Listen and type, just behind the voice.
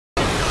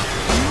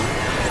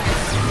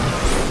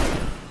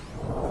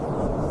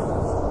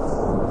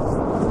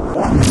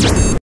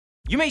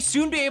You may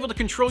soon be able to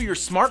control your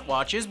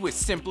smartwatches with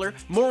simpler,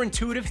 more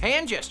intuitive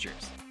hand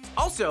gestures.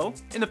 Also,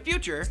 in the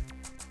future,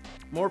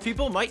 more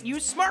people might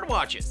use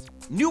smartwatches.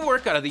 New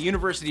work out of the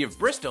University of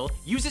Bristol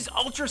uses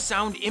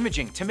ultrasound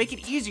imaging to make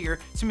it easier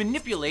to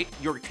manipulate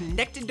your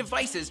connected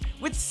devices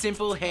with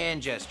simple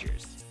hand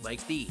gestures,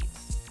 like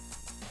these.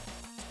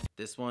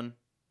 This one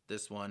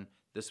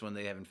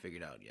they haven't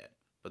figured out yet,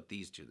 but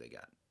these two they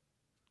got.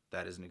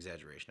 That is an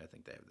exaggeration, I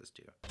think they have this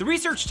too. The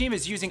research team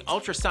is using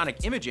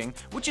ultrasonic imaging,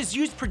 which is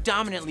used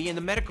predominantly in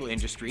the medical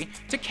industry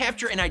to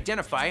capture and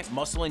identify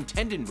muscle and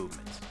tendon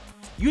movements.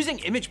 Using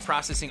image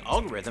processing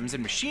algorithms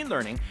and machine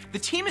learning, the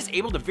team is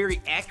able to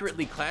very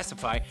accurately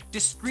classify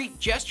discrete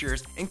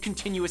gestures and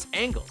continuous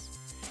angles.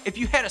 If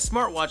you had a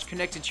smartwatch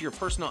connected to your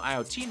personal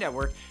IoT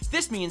network,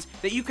 this means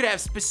that you could have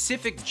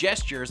specific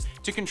gestures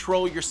to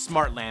control your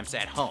smart lamps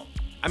at home.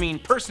 I mean,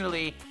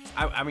 personally,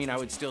 I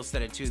would still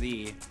set it to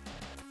the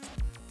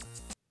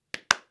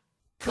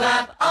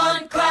clap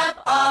on, clap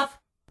off.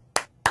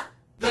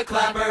 The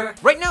clapper.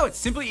 Right now, it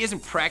simply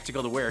isn't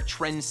practical to wear a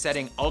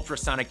trend-setting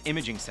ultrasonic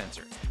imaging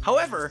sensor.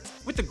 However,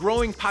 with the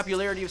growing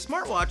popularity of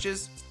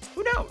smartwatches,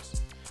 who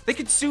knows? They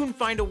could soon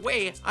find a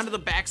way onto the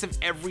backs of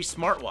every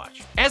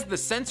smartwatch. As the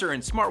sensor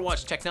and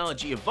smartwatch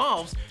technology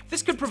evolves,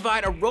 this could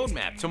provide a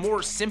roadmap to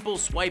more simple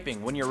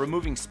swiping when you're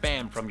removing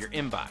spam from your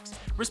inbox,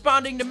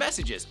 responding to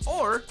messages,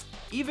 or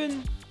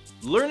even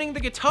learning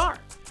the guitar.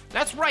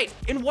 That's right,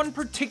 in one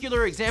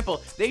particular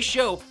example, they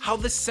show how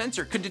the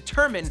sensor could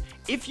determine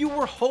if you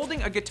were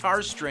holding a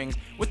guitar string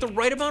with the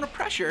right amount of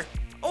pressure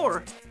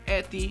or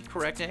at the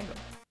correct angle.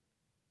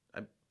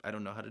 I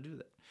don't know how to do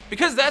that.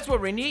 Because that's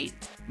what we need.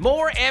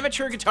 More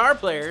amateur guitar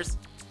players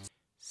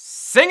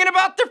singing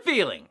about their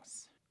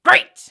feelings.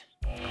 Great!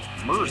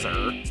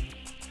 Mercer.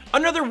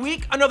 Another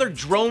week, another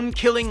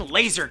drone-killing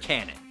laser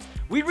cannon.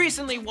 We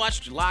recently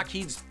watched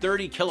Lockheed's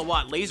 30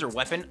 kilowatt laser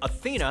weapon,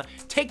 Athena,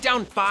 take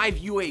down 5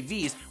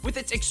 UAVs with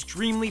its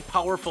extremely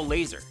powerful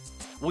laser.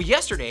 Well,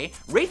 yesterday,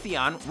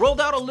 Raytheon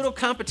rolled out a little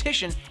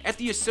competition at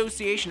the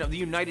Association of the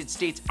United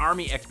States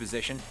Army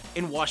Exposition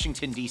in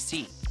Washington,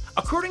 D.C.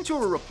 According to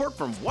a report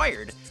from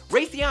Wired,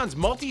 Raytheon's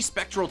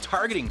multispectral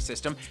targeting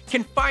system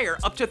can fire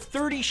up to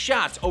 30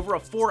 shots over a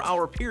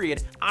 4-hour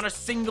period on a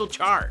single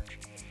charge.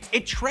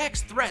 It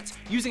tracks threats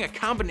using a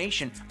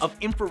combination of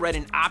infrared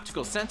and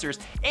optical sensors,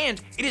 and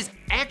it is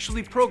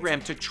actually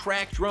programmed to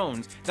track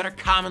drones that are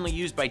commonly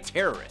used by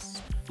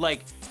terrorists,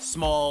 like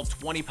small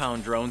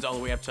 20-pound drones all the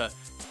way up to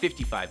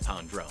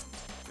 55-pound drones.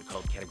 They're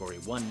called Category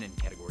 1 and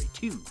Category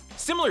 2.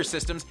 Similar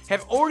systems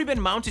have already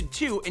been mounted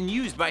to and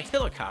used by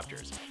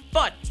helicopters,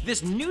 but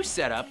this new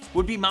setup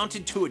would be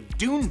mounted to a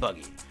dune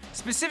buggy,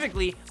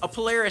 specifically a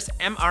Polaris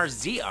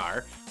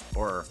MRZR,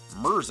 or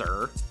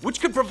Mercer,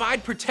 which could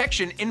provide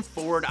protection in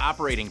forward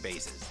operating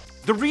bases.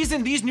 The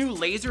reason these new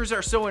lasers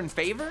are so in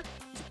favor?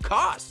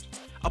 Cost.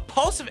 A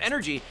pulse of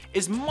energy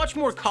is much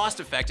more cost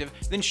effective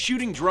than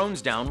shooting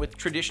drones down with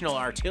traditional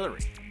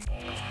artillery.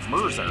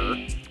 Mercer.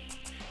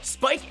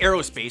 Spike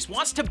Aerospace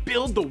wants to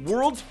build the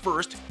world's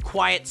first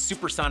quiet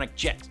supersonic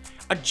jet.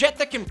 A jet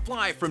that can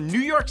fly from New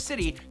York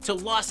City to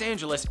Los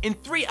Angeles in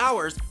 3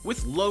 hours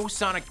with low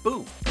sonic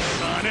boom.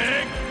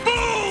 Sonic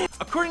boom!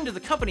 According to the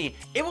company,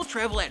 it will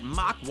travel at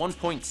Mach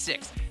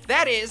 1.6.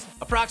 That is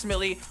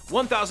approximately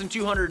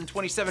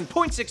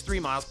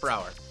 1,227.63 miles per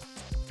hour.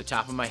 The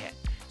top of my head.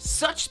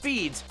 Such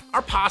speeds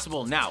are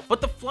possible now, but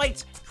the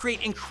flights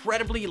create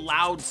incredibly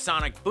loud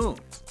sonic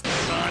booms.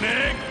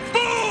 Sonic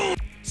boom!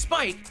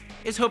 Spike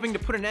is hoping to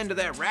put an end to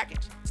that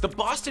racket. The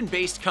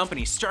Boston-based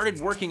company started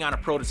working on a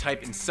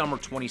prototype in summer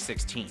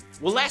 2016.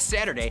 Well, last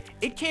Saturday,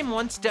 it came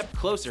one step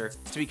closer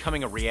to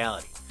becoming a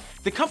reality.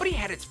 The company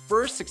had its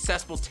first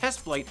successful test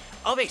flight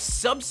of a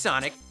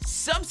subsonic,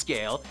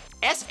 subscale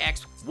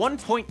SX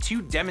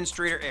 1.2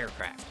 demonstrator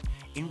aircraft.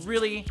 And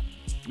really,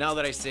 now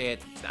that I say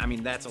it, I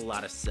mean, that's a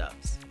lot of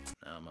subs.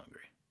 Now I'm hungry.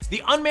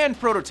 The unmanned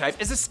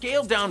prototype is a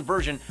scaled-down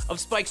version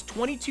of Spike's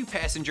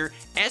 22-passenger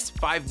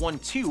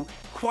S512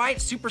 quiet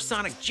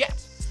supersonic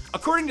jet.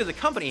 According to the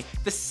company,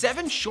 the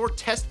 7 short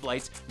test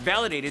flights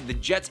validated the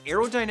jet's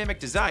aerodynamic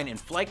design and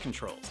flight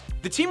controls.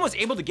 The team was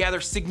able to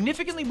gather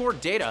significantly more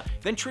data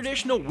than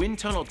traditional wind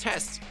tunnel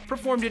tests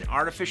performed in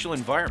artificial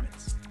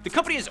environments. The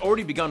company has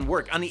already begun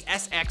work on the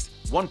SX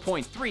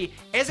 1.3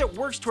 as it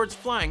works towards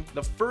flying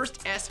the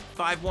first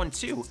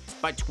S512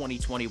 by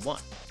 2021.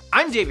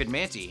 I'm David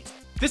Manti.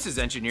 This is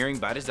Engineering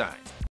by Design.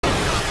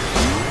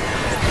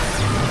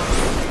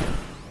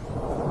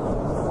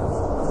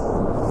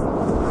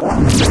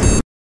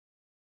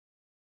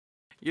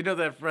 You know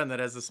that friend that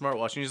has the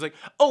smartwatch and he's like,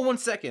 oh, 1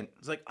 second.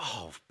 It's like,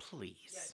 oh, please.